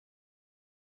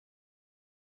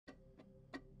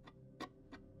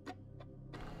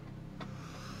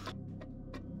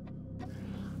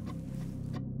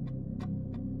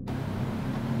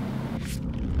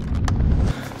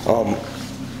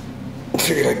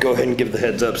Figured I'd go ahead and give the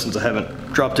heads up since I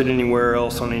haven't dropped it anywhere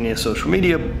else on any social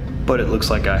media, but it looks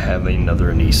like I have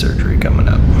another knee surgery coming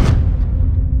up.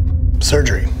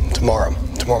 Surgery tomorrow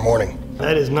morning.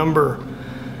 That is number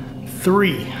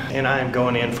 3, and I am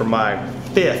going in for my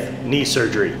 5th knee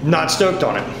surgery. Not stoked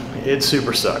on it. It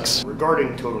super sucks.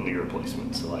 Regarding total knee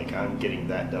replacements, like I'm getting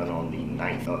that done on the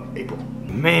 9th of April.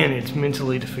 Man, it's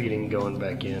mentally defeating going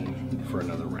back in for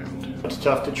another round. It's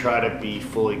tough to try to be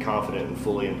fully confident and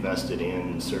fully invested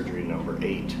in surgery number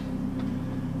 8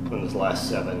 when those last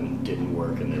 7 didn't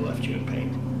work and they left you in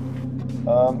pain.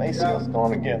 ACL's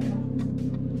going again.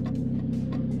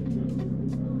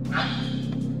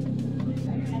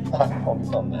 I'm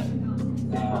pumped on that.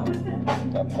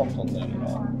 I'm pumped on that at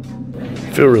all.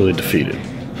 I feel really defeated.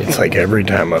 It's like every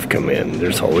time I've come in,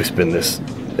 there's always been this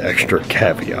extra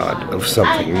caveat of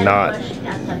something not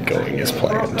going as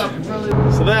planned.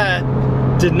 So that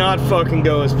did not fucking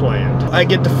go as planned. I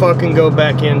get to fucking go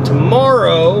back in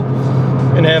tomorrow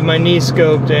and have my knee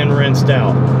scoped and rinsed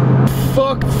out.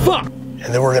 Fuck.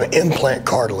 And then we're gonna implant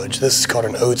cartilage. This is called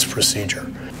an Oates procedure.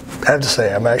 I have to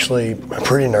say, I'm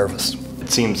pretty nervous. It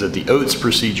seems that the Oates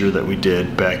procedure that we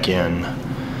did back in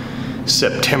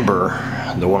September,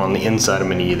 the one on the inside of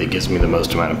my knee that gives me the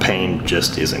most amount of pain,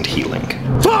 just isn't healing.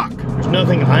 Fuck! There's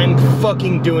nothing I'm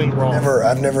fucking doing wrong.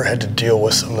 I've never had to deal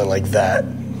with something like that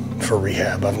for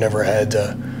rehab. I've never had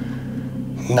to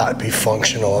not be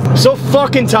functional. I'm so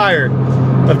fucking tired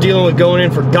of dealing with going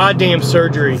in for goddamn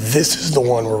surgery. This is the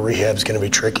one where rehab's gonna be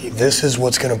tricky. This is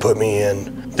what's gonna put me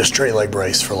in the straight leg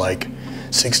brace for like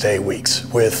 6 to 8 weeks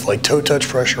with like toe touch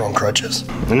pressure on crutches.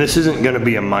 And this isn't gonna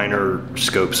be a minor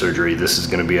scope surgery. This is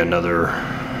gonna be another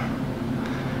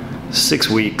 6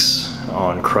 weeks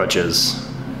on crutches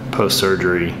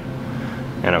post-surgery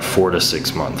and a 4 to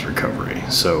 6 month recovery.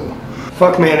 So,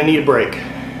 fuck man, I need a break.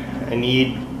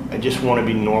 I just want to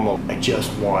be normal. I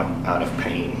just want out of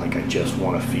pain. Like I just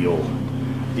want to feel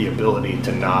the ability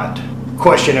to not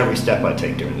question every step I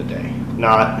take during the day.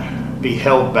 Not be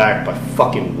held back by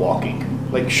fucking walking.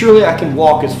 Like surely I can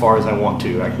walk as far as I want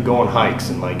to. I can go on hikes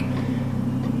and like,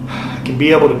 I can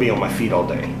be able to be on my feet all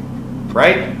day,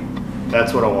 right?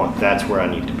 That's what I want. That's where I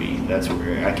need to be. That's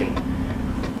where I can,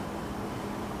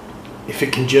 if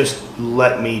it can just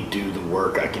let me do the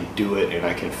work, I can do it and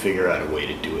I can figure out a way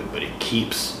to do it, but it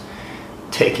keeps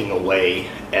taking away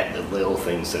at the little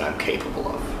things that I'm capable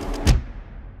of. Right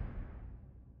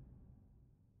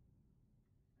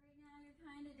now you're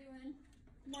kind of doing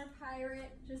more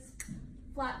pirate, just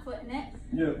flat-footing it.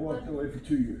 Yeah, walked away for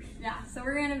 2 years. Yeah, so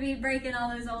we're going to be breaking all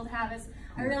those old habits.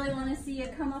 I really want to see you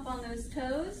come up on those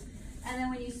toes, and then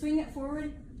when you swing it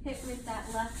forward, hit with that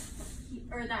left,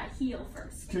 or that heel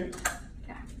first. Okay.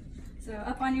 Okay. So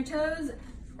up on your toes,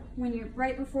 when you're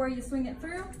right before you swing it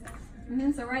through.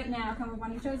 So right now, come up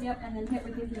on your toes, yep, and then hit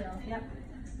with your heel, yep.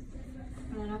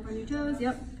 And then up on your toes,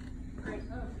 yep. Great.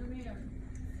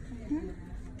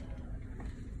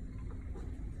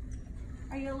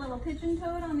 Are you a little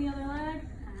pigeon-toed on the other leg?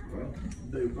 Well,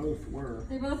 they both were.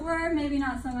 They both were? Maybe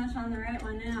not so much on the right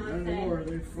one now. Not anymore,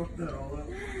 they fucked that all up.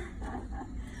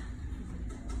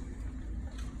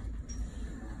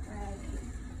 Right.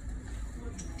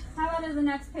 How about as the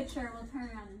next picture, we'll turn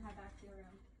around and head back to your room.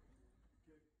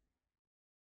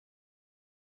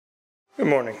 Good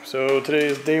morning. So today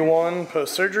is day 1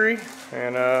 post-surgery,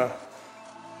 and I'm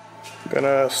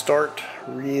gonna start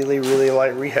really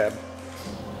light rehab.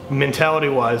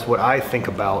 Mentality-wise, what I think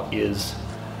about is,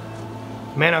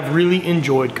 man, I've really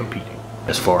enjoyed competing.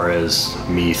 As far as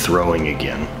me throwing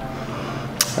again,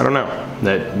 I don't know.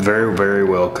 That very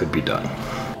well could be done.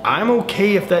 I'm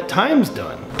okay if that time's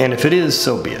done. And if it is,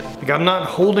 so be it. Like, I'm not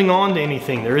holding on to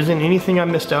anything. There isn't anything I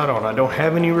missed out on. I don't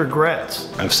have any regrets.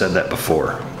 I've said that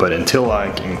before, but until I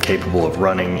am capable of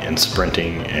running and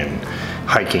sprinting and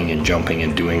hiking and jumping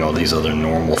and doing all these other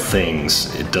normal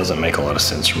things, it doesn't make a lot of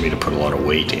sense for me to put a lot of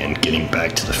weight in getting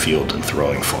back to the field and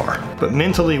throwing far. But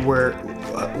mentally,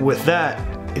 with that,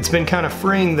 it's been kind of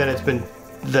freeing that it's been,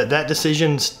 that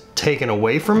decision's taken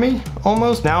away from me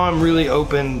almost. Now I'm really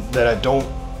open that I don't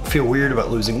feel weird about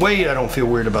losing weight. I don't feel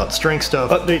weird about strength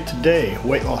stuff. Update today,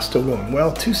 weight loss still going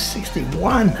well,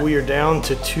 261. We are down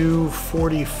to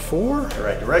 244. The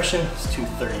right direction, it's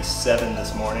 237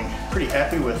 this morning. Pretty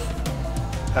happy with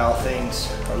how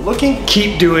things are looking.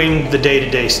 Keep doing the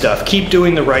day-to-day stuff. Keep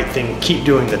doing the right thing, keep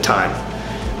doing the time.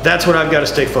 That's what I've got to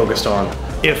stay focused on.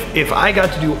 If I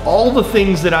got to do all the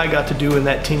things that I got to do in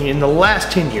the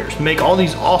last 10 years, make all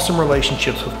these awesome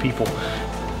relationships with people,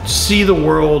 see the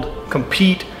world,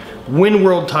 compete, win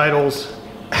world titles,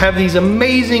 have these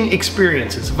amazing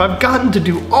experiences. If I've gotten to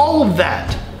do all of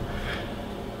that,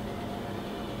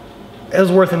 it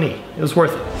was worth a knee. It was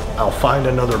worth it. I'll find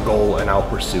another goal and I'll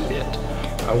pursue it.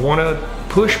 I want to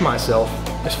push myself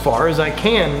as far as I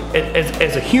can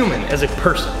as a human, as a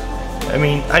person. I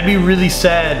mean, I'd be really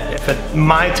sad if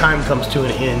my time comes to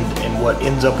an end and what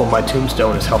ends up on my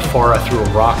tombstone is how far I threw a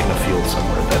rock in a field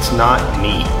somewhere. That's not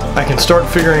me. I can start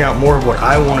figuring out more of what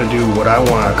I want to do, what I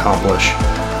want to accomplish,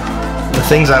 the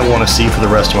things I want to see for the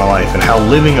rest of my life, and how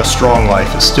living a strong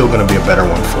life is still going to be a better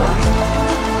one for me.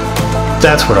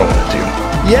 That's what I want to do.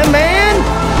 Yeah, man!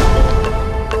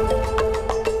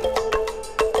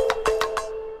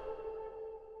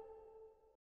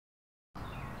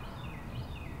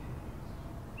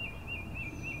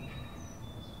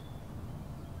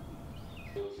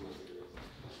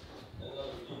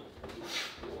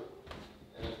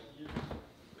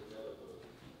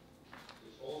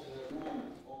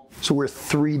 So we're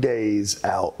 3 days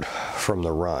out from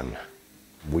the run.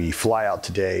 We fly out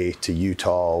today to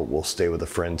Utah. We'll stay with a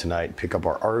friend tonight, pick up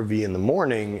our RV in the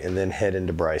morning, and then head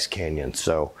into Bryce Canyon.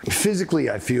 So physically,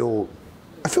 I feel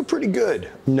pretty good.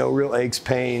 No real aches,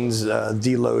 pains.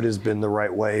 Deload has been the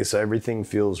right way, so everything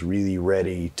feels really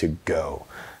ready to go.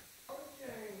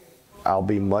 I'll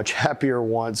be much happier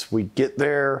once we get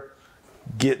there,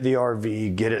 get the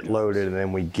RV, get it loaded, and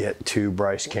then we get to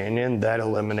Bryce Canyon. That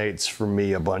eliminates for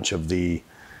me a bunch of the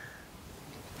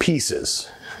pieces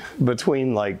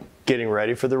between like getting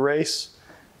ready for the race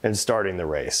and starting the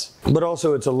race. But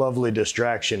also it's a lovely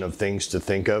distraction of things to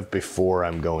think of before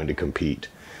I'm going to compete.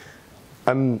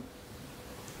 I'm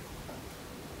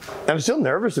still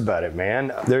nervous about it,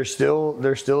 man. There's still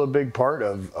a big part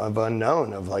of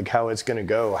unknown of like how it's gonna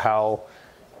go, how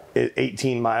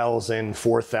 18 miles and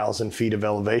 4,000 feet of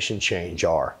elevation change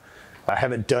are. I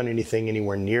haven't done anything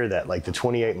anywhere near that. Like the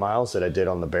 28 miles that I did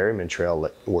on the Berryman Trail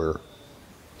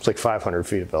it's like 500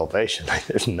 feet of elevation.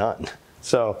 There's none.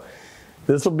 So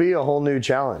this will be a whole new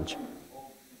challenge.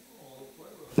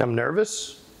 I'm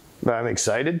nervous, but I'm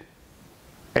excited.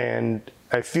 And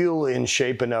I feel in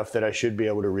shape enough that I should be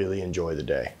able to really enjoy the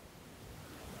day.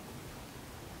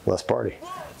 Let's party.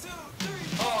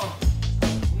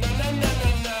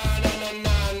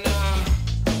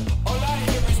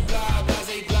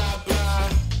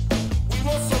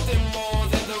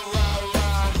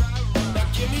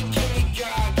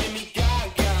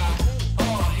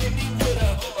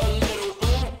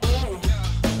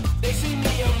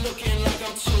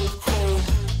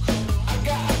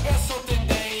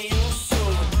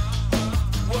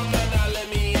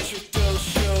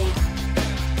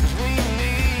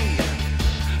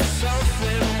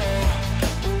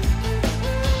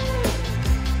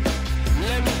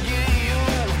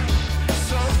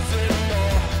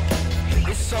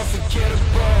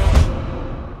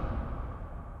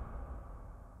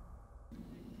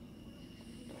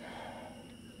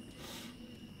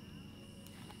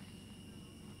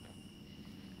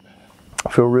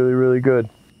 I feel really, really good.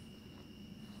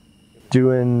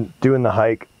 Doing the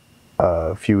hike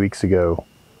a few weeks ago,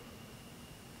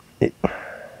 it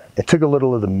took a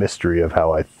little of the mystery of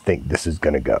how I think this is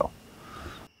going to go.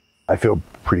 I feel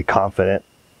pretty confident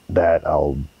that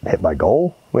I'll hit my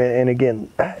goal. And again,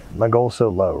 my goal's so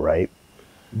low, right?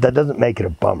 That doesn't make it a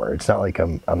bummer. It's not like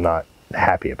I'm not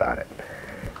happy about it.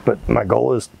 But my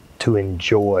goal is to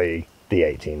enjoy the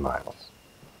 18 miles.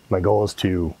 My goal is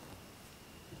to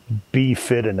be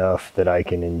fit enough that I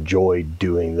can enjoy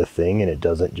doing the thing and it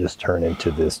doesn't just turn into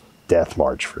this death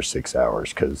march for 6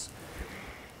 hours, because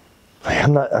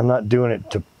I'm not doing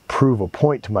it to prove a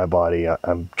point to my body.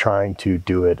 I'm trying to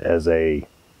do it as a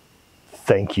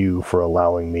thank you for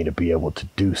allowing me to be able to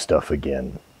do stuff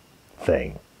again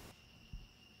thing.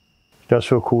 It does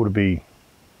feel cool to be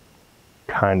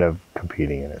kind of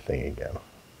competing in a thing again.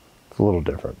 It's a little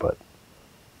different, but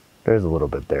there's a little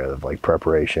bit there of like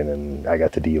preparation, and I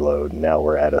got to deload, and now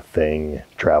we're at a thing,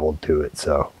 traveled to it,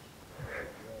 so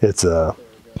it's a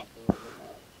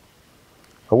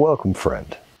welcome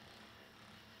friend.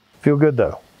 Feel good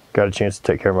though. Got a chance to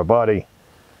take care of my body.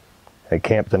 At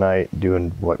camp tonight,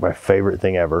 doing like my favorite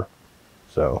thing ever.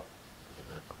 So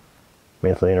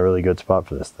mentally in a really good spot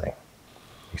for this thing.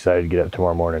 Excited to get up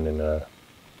tomorrow morning and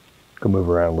go move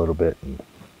around a little bit and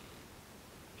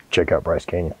check out Bryce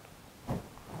Canyon.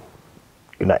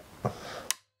 Good night.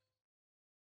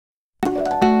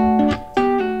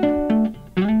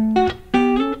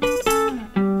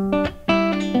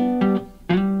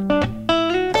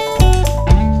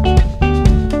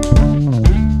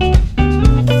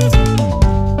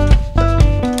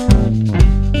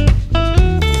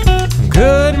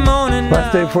 Good morning.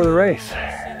 Last day before the race.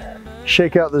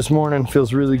 Shakeout this morning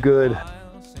feels really good.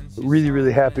 Really,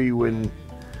 really happy with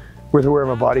where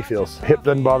my body feels. Hip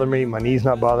doesn't bother me, my knee's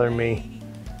not bothering me.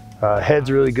 Head's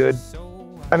really good.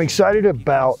 I'm excited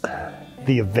about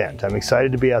the event. I'm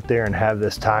excited to be out there and have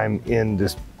this time in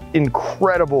this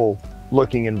incredible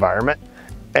looking environment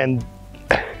and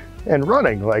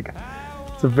running. Like,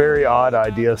 it's a very odd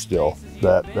idea still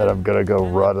that I'm gonna go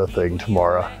run a thing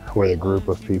tomorrow with a group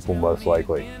of people most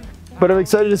likely. But I'm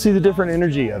excited to see the different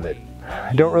energy of it.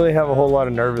 I don't really have a whole lot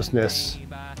of nervousness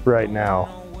right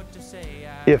now.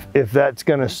 If that's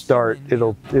gonna start, it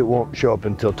won't show up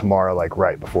until tomorrow, like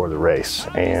right before the race.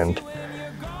 And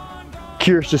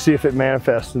curious to see if it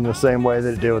manifests in the same way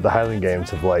that it did with the Highland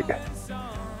Games, of like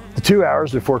the 2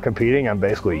 hours before competing, I'm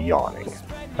basically yawning.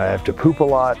 I have to poop a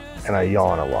lot and I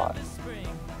yawn a lot.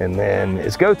 And then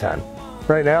it's go time.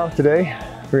 Right now, today,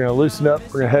 we're gonna loosen up.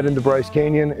 We're gonna head into Bryce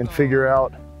Canyon and figure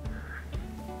out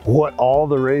what all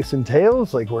the race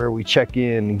entails, like where we check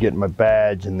in and get my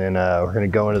badge, and then we're gonna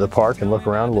go into the park and look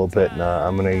around a little bit, and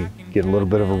I'm gonna get a little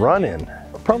bit of a run in.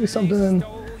 Probably something in,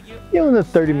 in the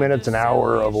 30 minutes, an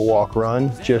hour of a walk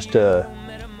run, just to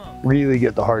really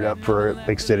get the heart up for an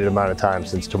extended amount of time,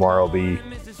 since tomorrow will be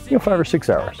 5 or 6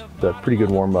 hours. It's a pretty good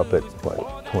warm up at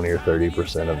what, 20 or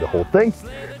 30% of the whole thing.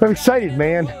 I'm excited,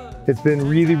 man. It's been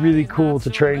really, really cool to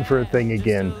train for a thing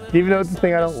again. Even though it's a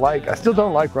thing I don't like, I still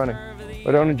don't like running.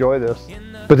 I don't enjoy this.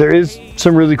 But there is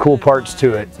some really cool parts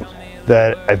to it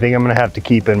that I think I'm gonna have to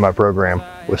keep in my program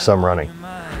with some running.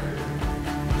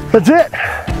 That's it.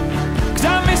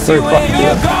 Very fun.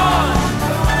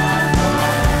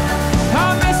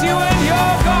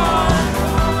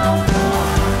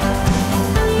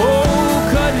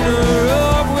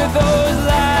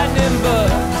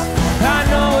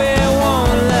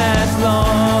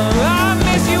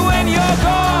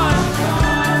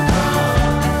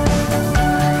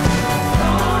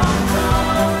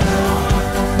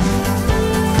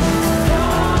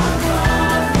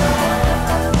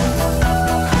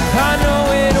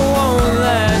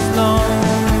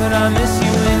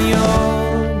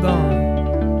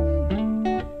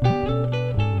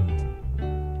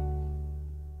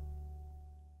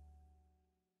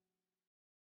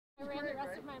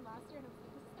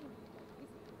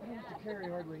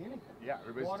 Yeah,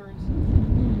 everybody's...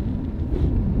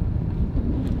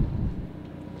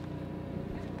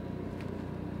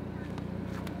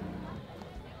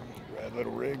 Rad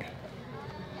little rig.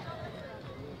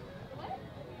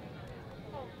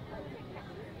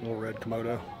 Little red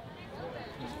Komodo.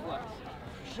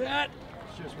 Shit!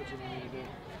 It's just what you need to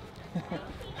do.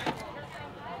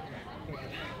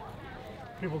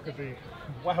 People could be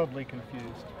wildly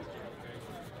confused.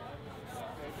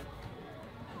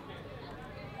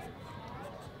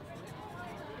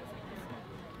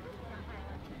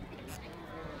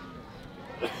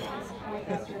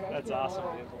 That's awesome.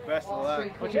 Best of luck.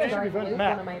 What's your name?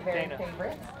 Matt. Dana.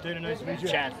 Dana, nice to meet you.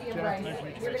 Chad. Chad, nice to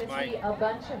meet you. You're going to see a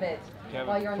bunch of it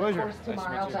while you're on the course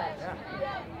tomorrow. But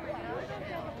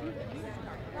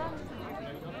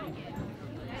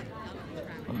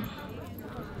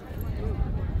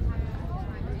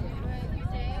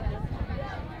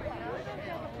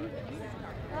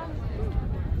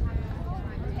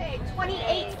Hey,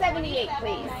 2878,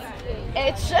 please.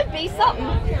 It should be something.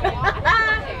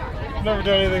 Never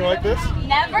done anything like this?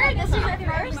 Never? This is your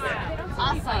first?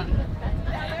 Awesome.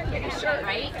 Get your shirt,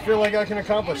 right? I feel like I can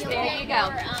accomplish that. There you go.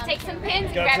 Take some pins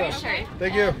and Gotcha. grab your shirt.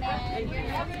 Thank you.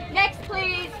 Next,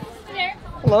 please. There.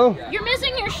 Hello. You're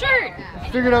missing your shirt.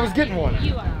 Figured I was getting one.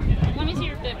 You are. Let me see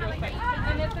your bib real quick.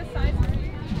 And it's the size.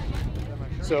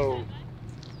 So,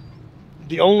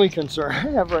 the only concern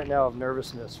I have right now of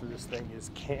nervousness for this thing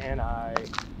is, can I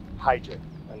hydrate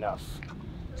enough?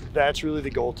 That's really the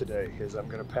goal today, is I'm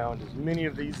going to pound as many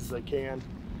of these as I can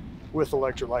with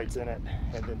electrolytes in it,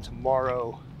 and then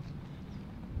tomorrow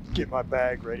get my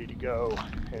bag ready to go,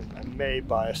 and I may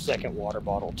buy a second water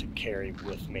bottle to carry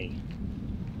with me.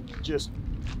 Just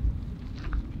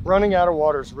running out of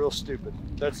water is real stupid.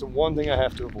 That's the one thing I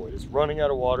have to avoid, is running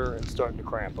out of water and starting to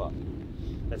cramp up.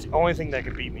 That's the only thing that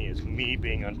could beat me, is me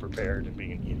being unprepared and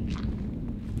being an idiot.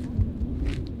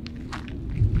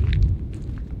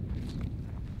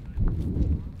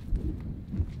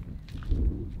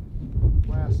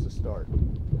 Last to start.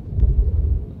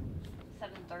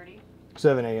 7:30.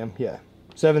 7 a.m. Yeah,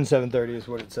 7:30 is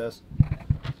what it says.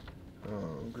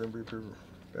 Grim Reaper,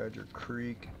 Badger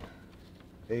Creek,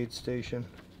 aid station.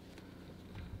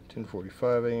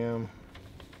 10:45 a.m.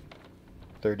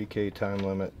 30K time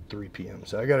limit, 3 p.m.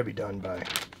 So I got to be done by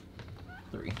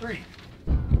 3.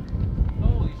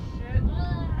 Holy shit.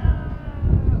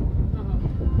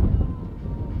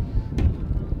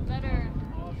 Better.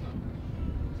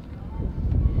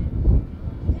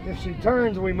 If she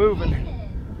turns, we moving.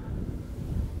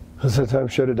 That's the time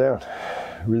to shut it down.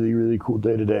 really, really cool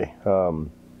day today.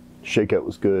 Shakeout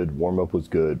was good, warm-up was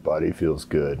good, body feels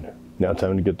good. Now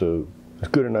time to get as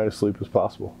good a night of sleep as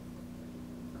possible.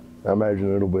 I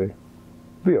imagine it'll be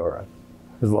all right.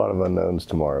 There's a lot of unknowns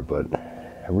tomorrow, but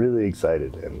I'm really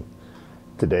excited, and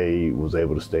today was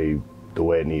able to stay the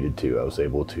way it needed to. I was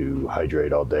able to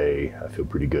hydrate all day. I feel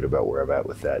pretty good about where I'm at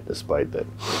with that, despite that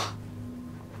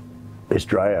it's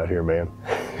dry out here, man.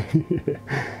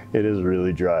 It is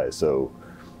really dry, so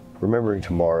remembering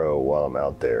tomorrow while I'm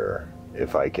out there,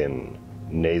 if I can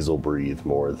nasal breathe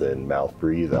more than mouth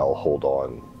breathe, I'll hold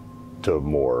on to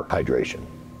more hydration.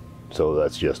 So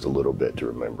that's just a little bit to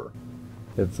remember.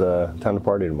 It's time to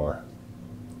party tomorrow.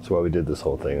 That's why we did this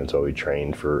whole thing. That's why we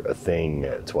trained for a thing.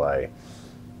 That's why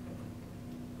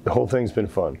the whole thing's been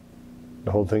fun.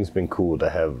 The whole thing's been cool to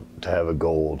have a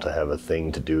goal, to have a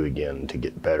thing to do again, to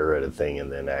get better at a thing,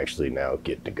 and then actually now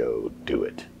get to go do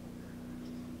it.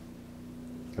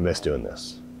 I miss doing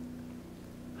this.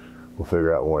 We'll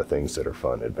figure out more things that are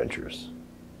fun, adventures.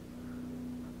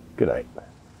 Good night.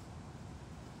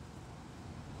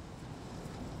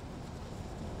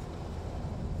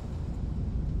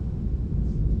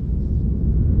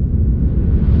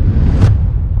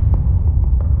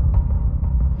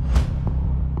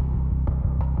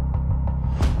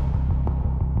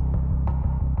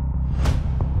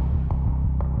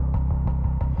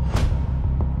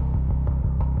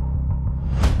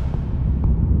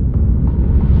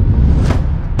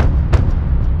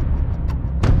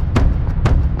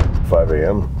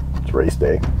 It's race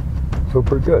day. Feel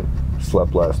pretty good.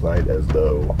 Slept last night as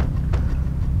though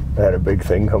I had a big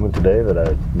thing coming today that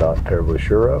I'm not terribly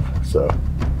sure of. So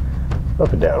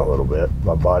up and down a little bit.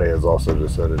 My body has also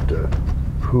decided to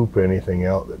poop anything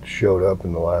out that showed up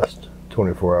in the last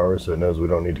 24 hours, so it knows we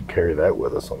don't need to carry that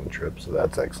with us on the trip, so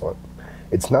that's excellent.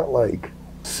 It's not like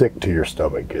sick to your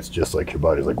stomach. It's just like your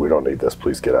body's like, we don't need this,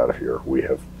 please get out of here. We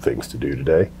have things to do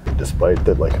today. Despite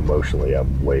that, like emotionally,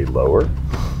 I'm way lower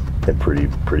and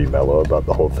pretty mellow about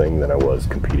the whole thing than I was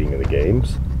competing in the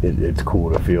games. It's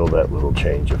cool to feel that little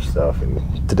change of stuff,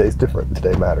 and today's different.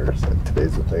 Today matters. Like,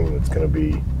 today's the thing that's going to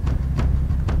be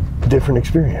a different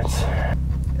experience.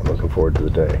 I'm looking forward to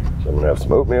the day. So I'm going to have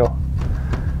some oatmeal,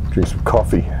 drink some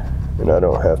coffee, and I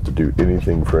don't have to do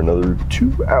anything for another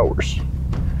 2 hours.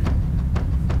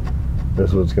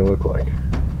 That's what it's going to look like.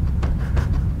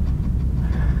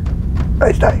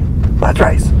 Race day. Let's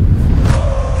race.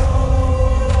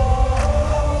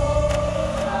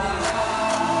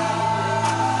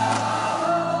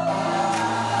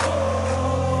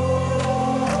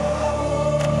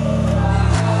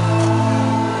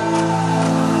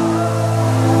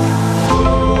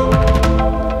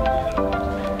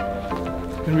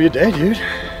 Be a day, dude.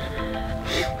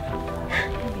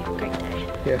 It'll be a great day.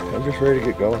 Yeah, I'm just ready to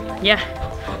get going. Yeah.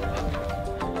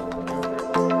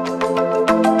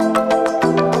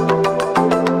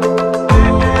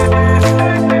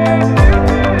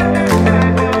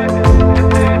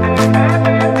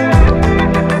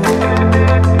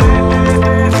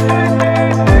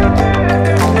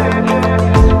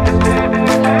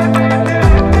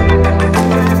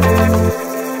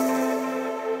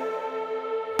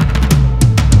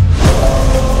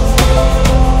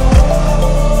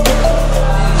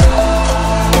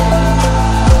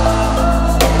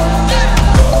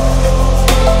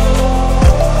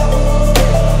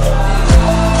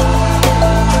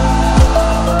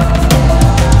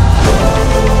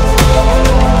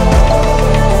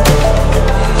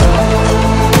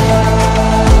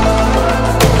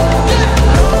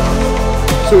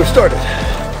 So we started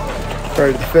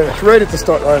right at the finish, right at the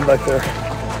start line back there.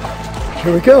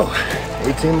 Here we go,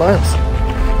 18 miles.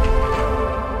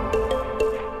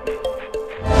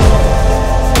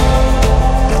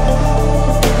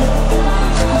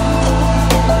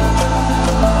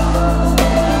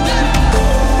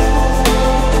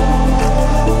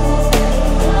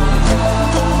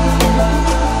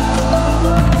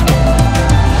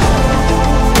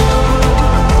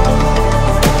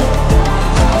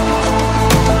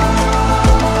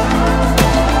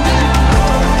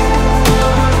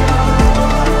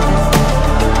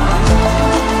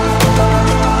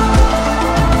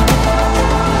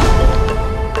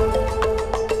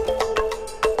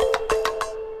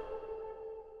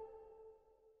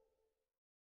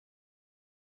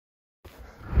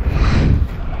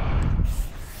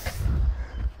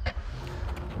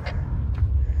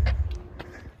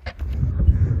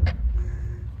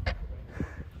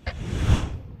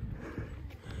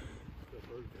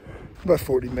 About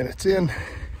 40 minutes in,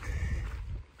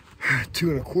 2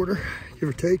 1/4, give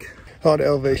or take. A lot of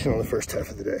elevation on the first half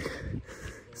of the day.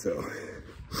 So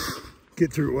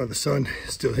get through it while the sun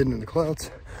is still hidden in the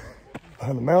clouds.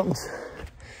 behind the mountains.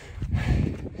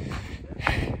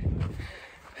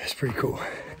 It's pretty cool.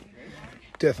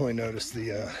 Definitely noticed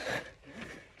the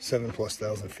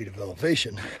 7,000+ feet of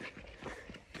elevation.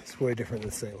 It's way different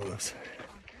than St. Louis.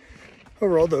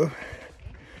 Overall though,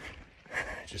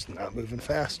 just not moving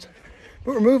fast,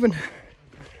 but we're moving.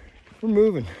 We're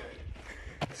moving.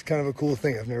 It's kind of a cool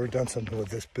thing. I've never done something with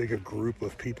this big a group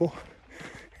of people.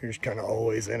 You're just kind of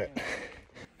always in it.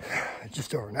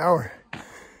 Just over an hour.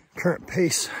 Current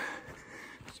pace,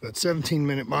 it's about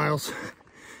 17-minute miles.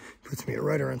 Puts me at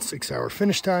right around 6-hour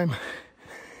finish time.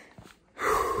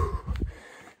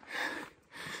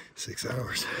 6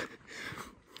 hours.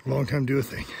 Long time to do a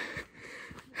thing.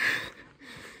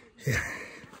 Yeah.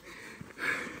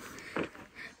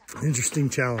 Interesting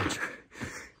challenge.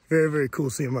 Very, very cool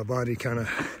seeing my body kind of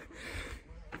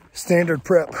standard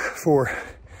prep for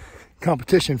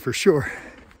competition for sure.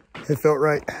 It felt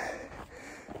right.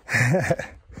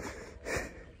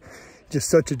 Just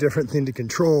such a different thing to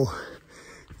control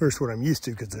versus what I'm used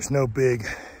to, because there's no big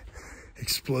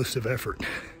explosive effort.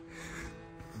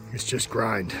 It's just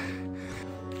grind.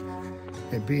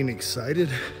 And being excited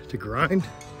to grind,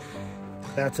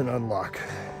 that's an unlock.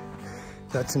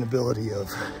 That's an ability of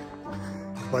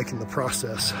liking the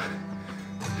process.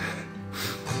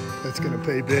 That's gonna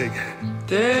pay big.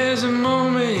 There's a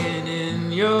moment in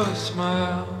your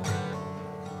smile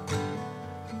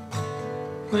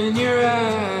when your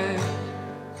eyes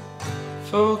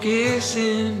focus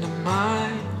into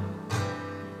mine.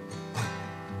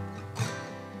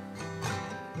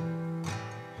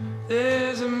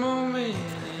 There's a moment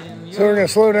in your So we're gonna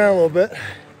slow down a little bit,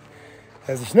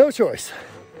 as there's no choice.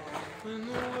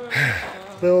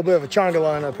 A little bit of a chonga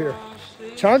line up here.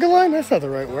 Chonga line? That's not the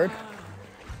right word.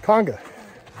 Conga.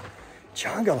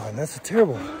 Chonga line, that's a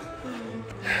terrible.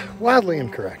 Wildly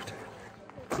incorrect.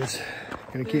 Just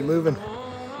gonna keep moving.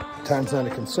 Time's not a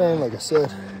concern, like I said.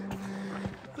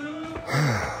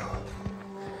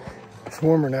 It's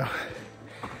warmer now.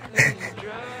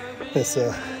 This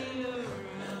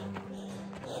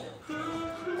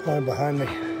climb behind me.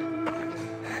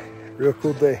 Real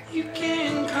cool day. You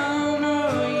can come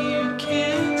or you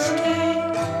can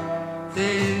stay.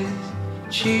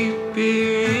 There's cheap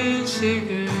beer and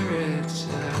cigarettes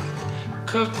a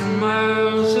couple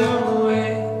miles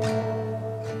away.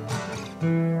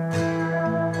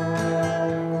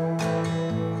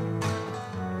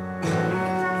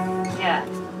 Yeah.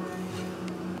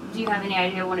 Do you have any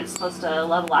idea when it's supposed to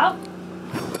level out?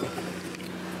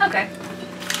 Okay.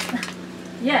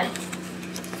 Yes.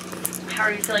 How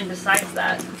are you feeling besides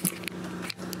that?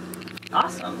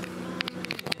 Awesome.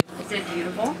 Is it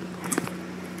beautiful?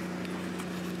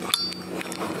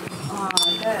 Oh,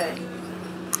 good.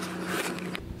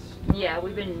 Yeah,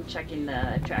 we've been checking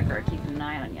the tracker, keeping an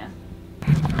eye on you.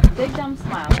 Big dumb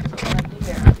smile, that's what we like to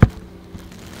hear.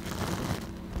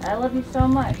 I love you so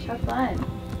much. Have fun.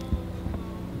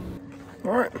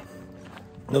 All right.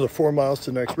 Another 4 miles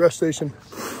to the next rest station.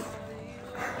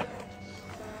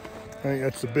 I think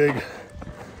that's the big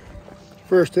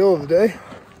first hill of the day.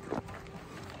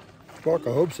 Fuck,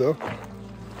 I hope so.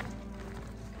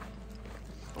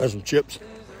 There's some chips.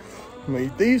 I'm gonna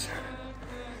eat these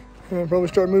and I'll probably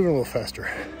start moving a little faster.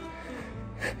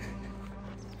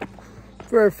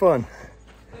 Very fun.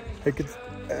 I could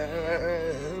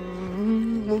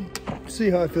we'll see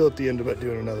how I feel at the end about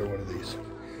doing another one of these.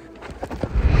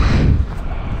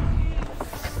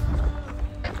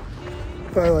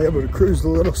 Finally able to cruise a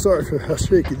little. Sorry for how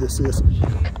shaky this is.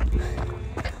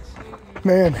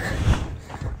 Man,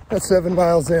 that's 7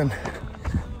 miles in,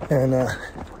 and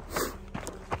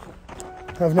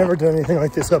I've never done anything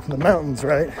like this up in the mountains,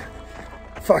 right?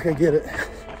 Fuck, I get it.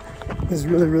 This is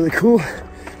really, really cool.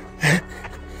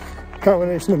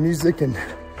 Combination of music and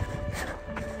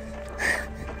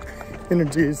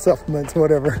energy supplements,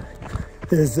 whatever,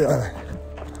 is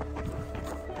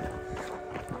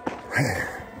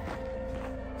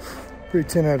pretty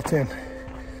 10 out of 10.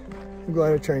 I'm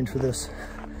glad I trained for this.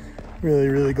 Really,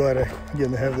 really glad I get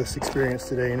to have this experience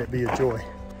today and it be a joy.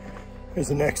 There's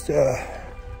the next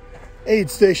aid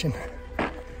station.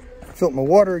 Filled my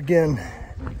water again.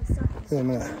 And I'm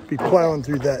gonna be plowing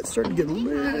through that. Starting to get a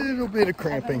little bit of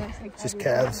cramping. It's just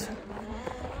calves.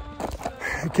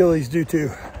 Achilles do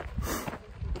too.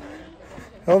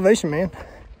 Elevation, man.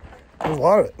 There's a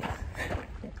lot of it.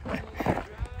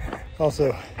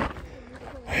 Also,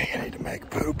 I need to make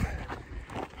poop.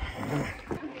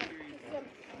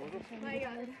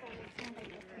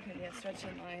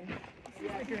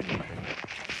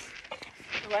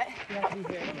 What?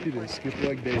 You didn't skip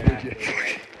leg day, did you?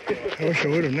 I wish I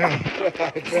would have now.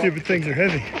 Stupid things are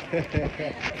heavy.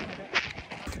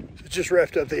 So Just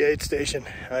wrapped up the aid station.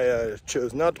 I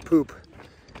chose not to poop.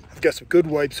 I've got some good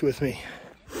wipes with me.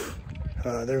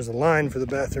 There's a line for the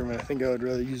bathroom, and I think I would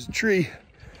rather use a tree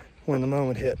when the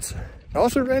moment hits. I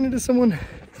also ran into someone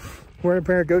wearing a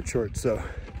pair of goat shorts, so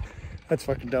that's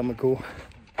fucking dumb and cool.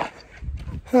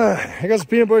 I got some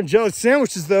peanut butter and jelly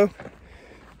sandwiches, though.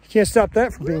 You can't stop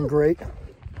that from being great.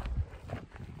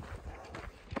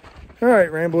 All right,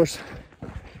 ramblers,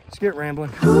 let's get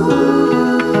rambling.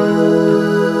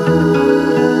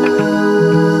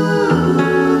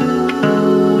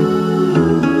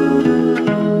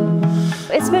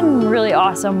 It's been really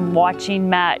awesome watching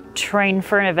Matt train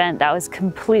for an event that was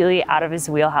completely out of his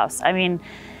wheelhouse. I mean,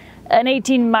 an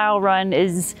 18-mile run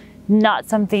is not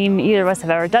something either of us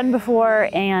have ever done before,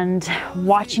 and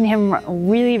watching him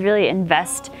really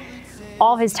invest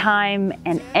all his time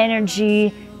and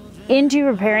energy into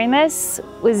preparing this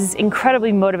was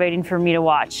incredibly motivating for me to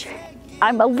watch.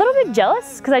 I'm a little bit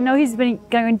jealous because I know he's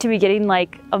going to be getting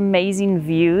like amazing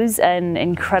views and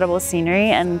incredible scenery,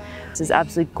 and this is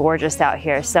absolutely gorgeous out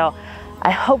here. So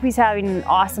I hope he's having an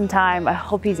awesome time. I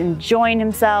hope he's enjoying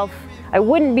himself. I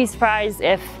wouldn't be surprised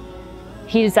if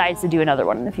he decides to do another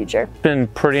one in the future. It's been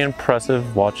pretty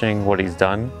impressive watching what he's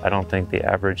done. I don't think the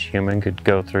average human could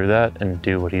go through that and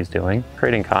do what he's doing.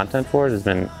 Creating content for it has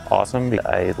been awesome.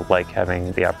 I like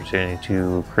having the opportunity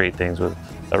to create things with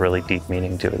a really deep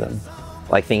meaning to them.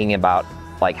 Like thinking about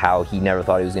like how he never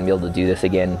thought he was gonna be able to do this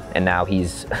again, and now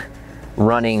he's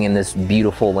running in this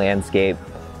beautiful landscape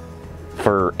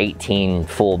for 18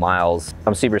 full miles.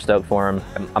 I'm super stoked for him.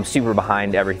 I'm super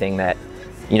behind everything that,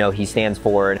 you know, he stands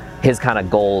for, his kind of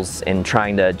goals, and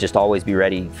trying to just always be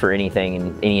ready for anything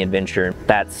and any adventure.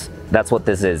 That's what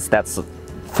this is. That's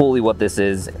fully what this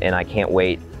is, and I can't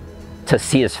wait to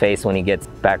see his face when he gets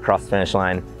back across the finish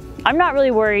line. I'm not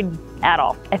really worried at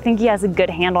all. I think he has a good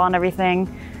handle on everything.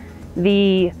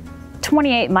 The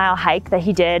 28-mile hike that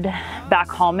he did back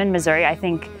home in Missouri, I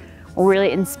think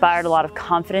really inspired a lot of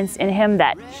confidence in him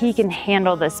that he can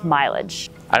handle this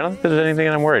mileage. I don't think there's anything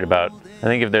I'm worried about. I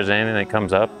think if there's anything that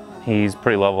comes up, he's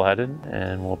pretty level-headed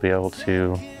and will be able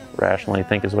to rationally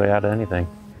think his way out of anything.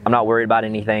 I'm not worried about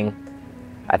anything.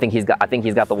 I think he's got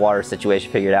the water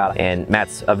situation figured out, and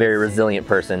Matt's a very resilient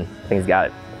person. I think he's got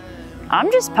it.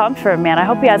 I'm just pumped for him, man. I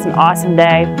hope he has an awesome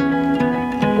day.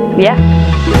 Yeah.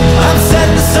 I'm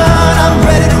setting the sun, I'm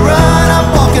ready to run,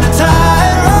 I'm walking a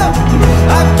tightrope.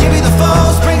 I give you the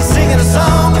full spring, singing a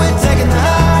song, we're taking the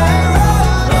high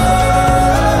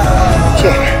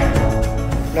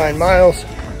road. 9 miles,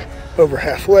 over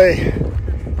halfway,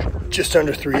 just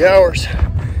under 3 hours,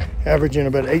 averaging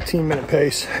about 18-minute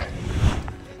pace.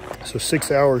 So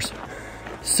 6 hours,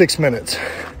 6 minutes.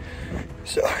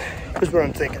 So here's what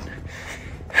I'm thinking,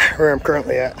 where I'm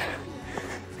currently at.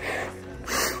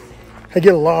 I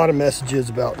get a lot of messages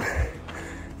about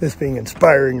this being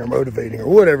inspiring or motivating or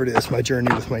whatever it is, my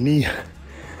journey with my knee.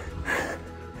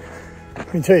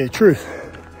 Let me tell you the truth.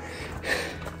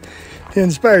 It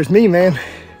inspires me, man.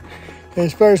 It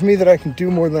inspires me that I can do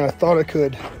more than I thought I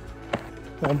could.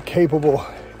 I'm capable.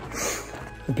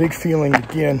 A big feeling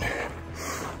again.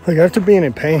 Like after being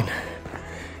in pain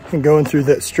and going through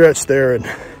that stretch there and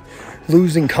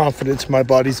losing confidence in my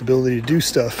body's ability to do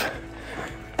stuff.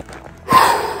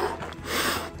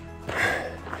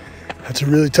 That's a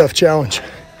really tough challenge.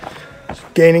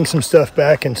 Gaining some stuff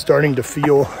back and starting to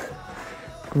feel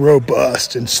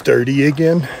robust and sturdy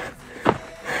again.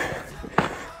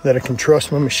 That I can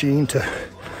trust my machine to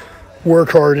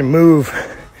work hard and move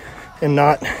and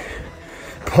not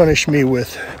punish me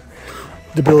with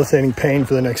debilitating pain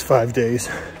for the next 5 days.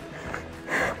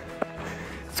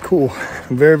 It's cool.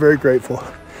 I'm very grateful.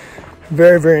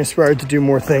 Very inspired to do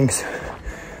more things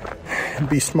and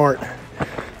be smart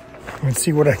and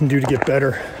see what I can do to get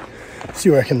better.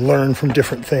 See what I can learn from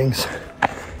different things.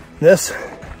 This,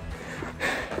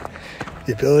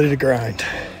 the ability to grind.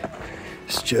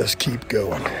 Just keep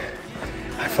going.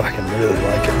 I fucking really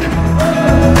like it.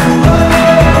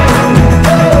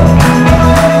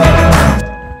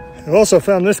 I've also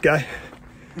found this guy.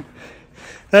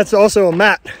 That's also a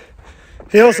Matt.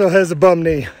 He also has a bum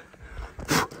knee.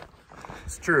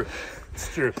 It's true.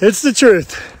 It's true. It's the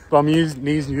truth. Bum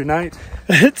knees unite.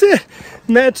 It's it.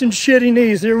 Matt's and shitty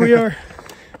knees. Here we are.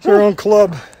 It's our own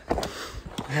club.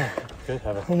 Good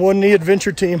have A one knee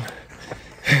adventure team.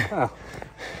 Oh.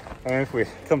 I mean, if we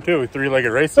come to a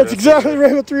three-legged race. That's exactly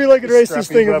right with three-legged races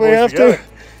thing if we have to.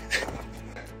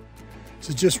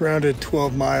 So just rounded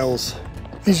 12 miles.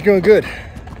 He's going good.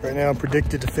 Right now I'm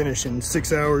predicted to finish in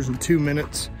 6 hours and 2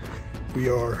 minutes. We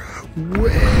are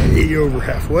way over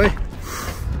halfway.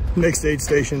 Next aid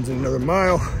station's another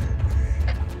mile.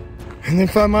 And then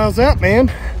 5 miles out,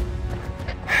 man.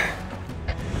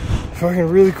 fucking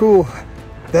really cool.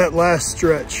 That last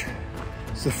stretch,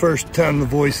 it's the first time the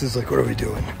voice is like, what are we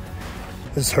doing?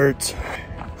 This hurts.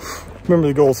 Remember,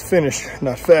 the goal is finish,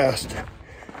 not fast.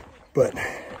 But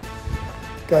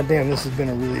goddamn, this has been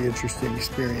a really interesting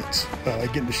experience.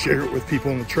 Getting to share it with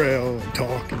people on the trail and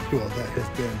talk and do all that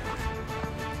has been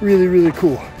really, really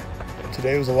cool.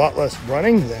 Today was a lot less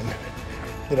running than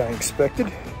I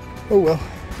expected. Oh well,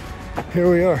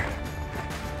 here we are.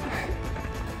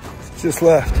 Just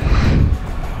left.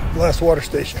 Last water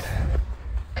station.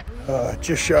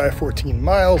 Just shy of 14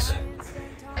 miles.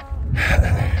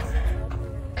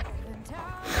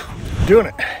 Doing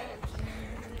it.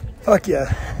 Fuck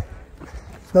yeah.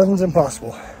 Nothing's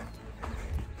impossible.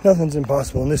 Nothing's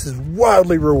impossible, and this is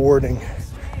wildly rewarding.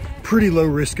 Pretty low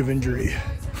risk of injury.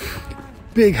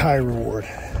 Big high reward.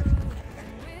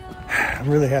 I'm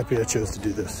really happy I chose to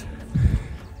do this.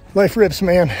 Life rips,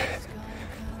 man.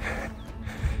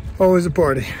 Always a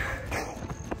party.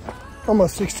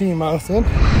 Almost 16 miles in.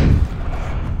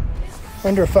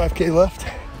 Under a 5K left.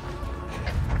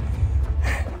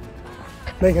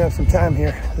 Making up some time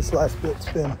here. This last bit's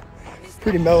been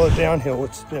pretty mellow downhill,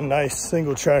 which has been a nice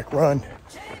single track run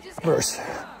versus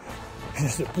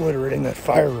just obliterating that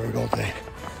fire road all day.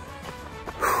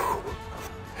 Whew.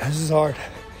 This is hard.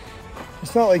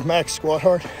 It's not like max squat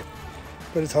hard,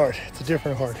 but it's hard. It's a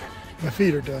different hard. My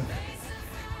feet are done.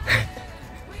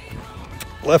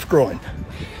 Left groin.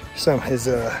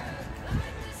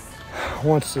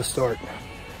 Wants to start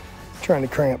trying to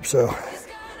cramp, so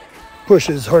push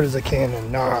as hard as I can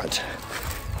and not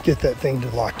get that thing to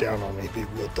lock down on me. Be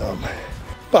real dumb.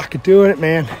 Fucking doing it,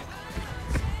 man.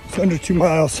 It's under 2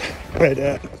 miles, right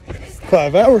at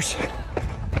 5 hours.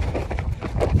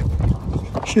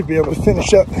 Should be able to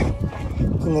finish up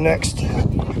in the next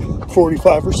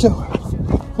 45 or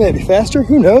so. Maybe faster,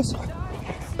 who knows?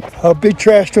 I'll be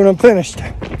trashed when I'm finished.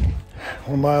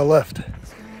 1 mile left.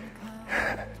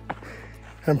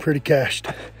 I'm pretty cashed.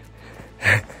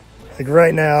 Like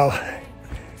right now,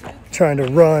 trying to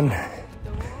run,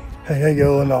 I get a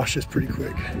little nauseous pretty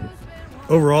quick.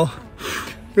 Overall,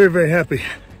 very, very happy.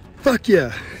 Fuck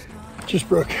yeah. Just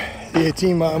broke the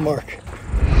 18 mile mark.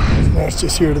 So now it's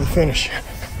just here to the finish.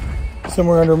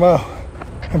 Somewhere under a mile.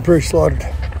 I'm pretty slaughtered.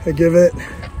 I give it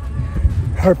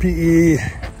RPE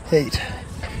 8.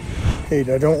 8.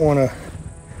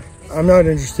 I'm not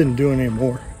interested in doing any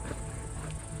more.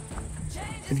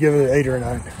 I'd give it an 8 or a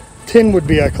 9. 10 would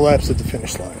be I collapse at the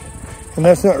finish line. And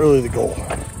that's not really the goal.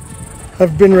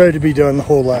 I've been ready to be done the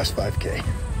whole last 5K.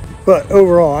 But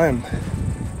overall, I'm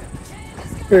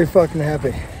very fucking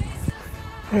happy.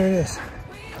 There it is.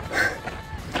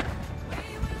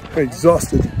 I'm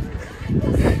exhausted.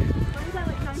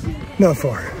 Not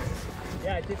far.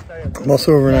 I'm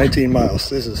also over 19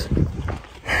 miles. It's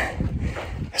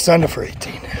under for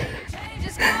 18.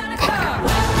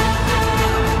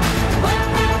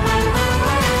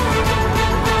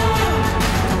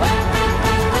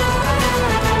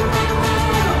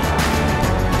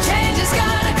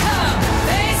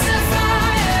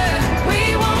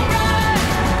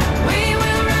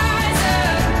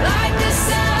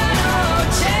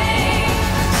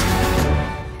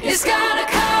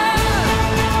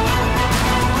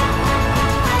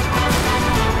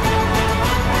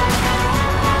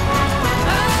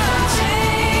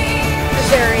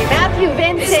 Matt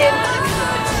Vincent,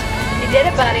 you did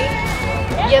it, buddy.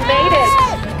 You made it.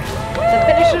 The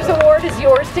Finisher's Award is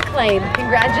yours to claim.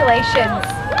 Congratulations.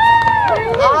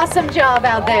 Awesome job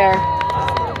out there.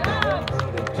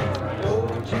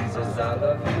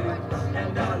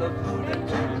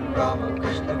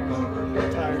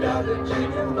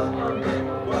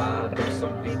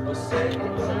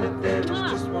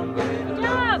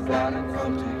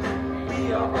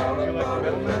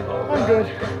 I'm good.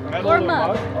 Warm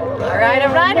up. All right,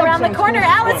 around the corner,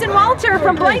 Allison Walter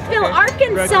from Blytheville,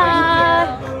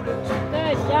 Arkansas.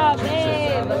 Good job,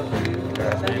 babe.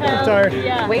 I'm tired.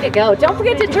 Yeah. Way to go. Don't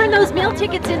forget to turn those meal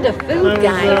tickets into food,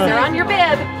 guys. They're on your bib.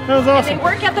 That was awesome. And they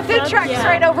work at the food trucks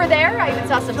right over there. I even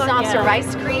saw some soft serve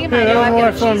ice cream. I know I've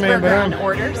got a cheeseburger on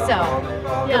order, so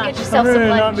go get yourself some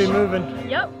lunch. Not be moving.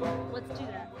 Yep. Let's do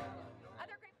that.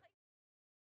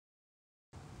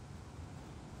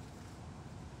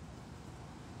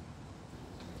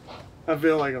 I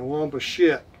feel like a lump of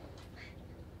shit.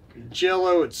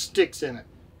 Jello, it sticks in it.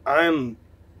 I'm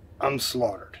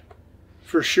slaughtered.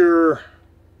 For sure,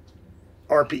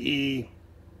 RPE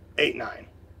 8-9.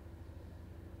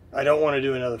 I don't want to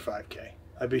do another 5K.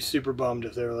 I'd be super bummed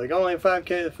if they were like, only a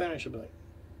 5K to finish. I'd be like,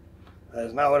 that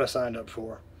is not what I signed up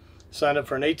for. Signed up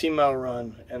for an 18-mile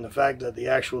run, and the fact that the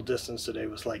actual distance today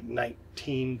was like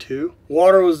 19.2.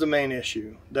 Water was the main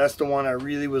issue. That's the one I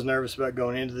really was nervous about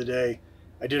going into the day.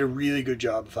 I did a really good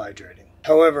job of hydrating.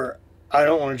 However, I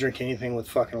don't want to drink anything with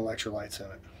fucking electrolytes in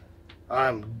it.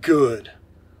 I'm good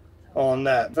on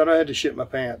that. I thought I had to shit my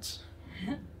pants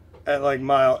at like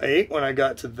mile 8 when I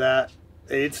got to that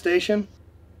aid station.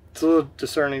 It's a little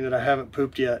discerning that I haven't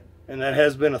pooped yet, and that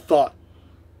has been a thought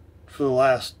for the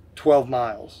last 12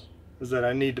 miles, is that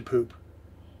I need to poop.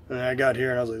 And then I got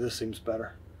here and I was like, this seems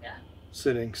better. Yeah.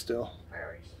 Sitting still.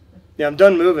 Yeah, I'm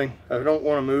done moving. I don't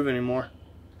want to move anymore.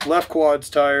 Left quad's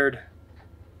tired.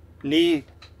 Knee,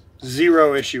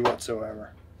 zero issue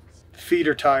whatsoever. Feet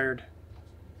are tired,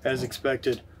 as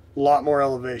expected. A lot more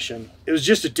elevation. It was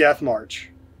just a death march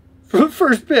for the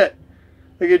first bit.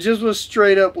 Like, it just was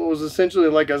straight up what was essentially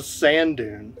like a sand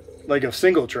dune, like a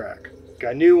single track.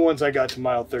 I knew once I got to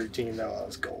mile 13, though, I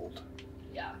was gold.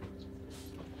 Yeah.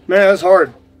 Man, it was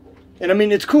hard. And I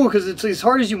mean, it's cool because it's as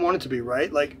hard as you want it to be,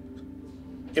 right? Like,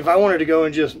 if I wanted to go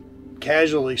and just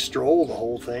casually stroll the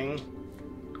whole thing,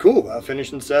 cool, I'll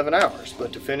finish in 7 hours.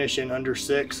 But to finish in under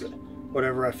 6,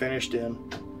 whatever I finished in,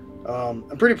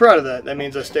 I'm pretty proud of that. That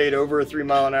means I stayed over a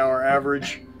 3-mile-an-hour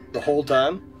average the whole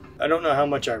time. I don't know how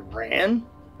much I ran.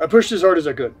 I pushed as hard as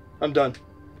I could. I'm done.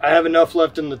 I have enough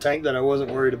left in the tank that I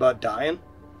wasn't worried about dying.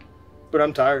 But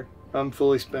I'm tired. I'm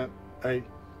fully spent. I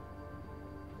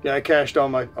cashed all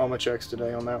my checks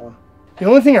today on that one. The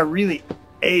only thing I really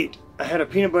ate, I had a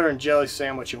peanut butter and jelly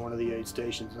sandwich in one of the aid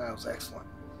stations, and that was excellent.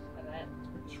 I bet.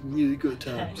 It's really good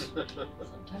times.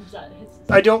 Sometimes that hits.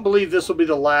 I don't believe this will be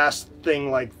the last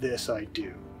thing like this I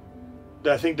do.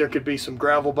 I think there could be some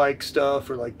gravel bike stuff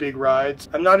or like big rides.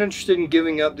 I'm not interested in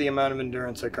giving up the amount of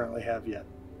endurance I currently have yet.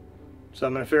 So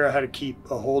I'm going to figure out how to keep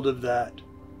a hold of that.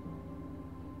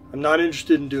 I'm not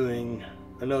interested in doing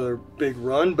another big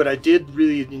run, but I did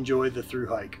really enjoy the through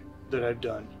hike that I've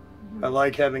done. I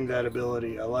like having that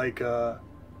ability. I like,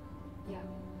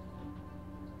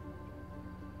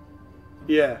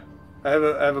 yeah, I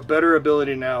have a better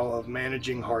ability now of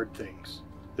managing hard things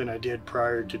than I did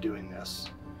prior to doing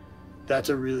this. That's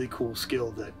a really cool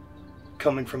skill that,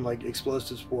 coming from like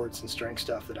explosive sports and strength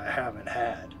stuff that I haven't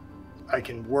had, I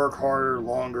can work harder,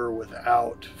 longer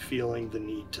without feeling the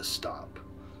need to stop.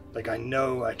 Like, I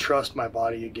know, I trust my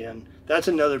body again. That's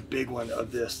another big one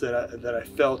of this that I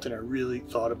felt and I really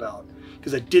thought about,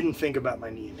 because I didn't think about my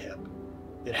knee and hip.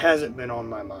 It hasn't been on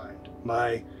my mind.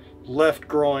 My left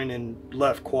groin and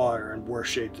left quad are in worse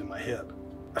shape than my hip.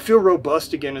 I feel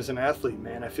robust again as an athlete,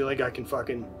 man. I feel like I can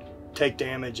fucking take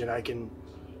damage and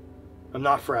I'm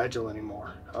not fragile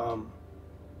anymore.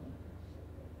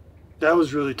 That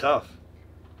was really tough.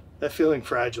 That feeling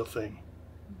fragile thing.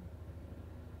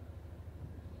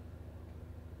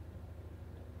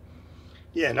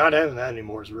 Yeah, not having that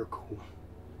anymore is real cool.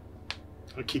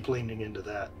 I'll keep leaning into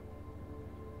that.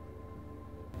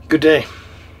 Good day.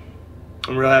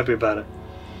 I'm real happy about it.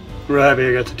 I'm real happy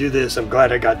I got to do this. I'm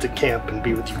glad I got to camp and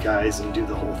be with you guys and do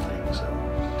the whole thing.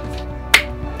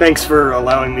 So, thanks for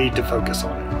allowing me to focus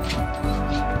on it.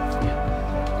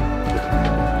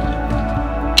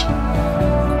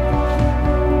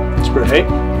 Spread hate,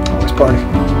 always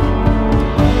party.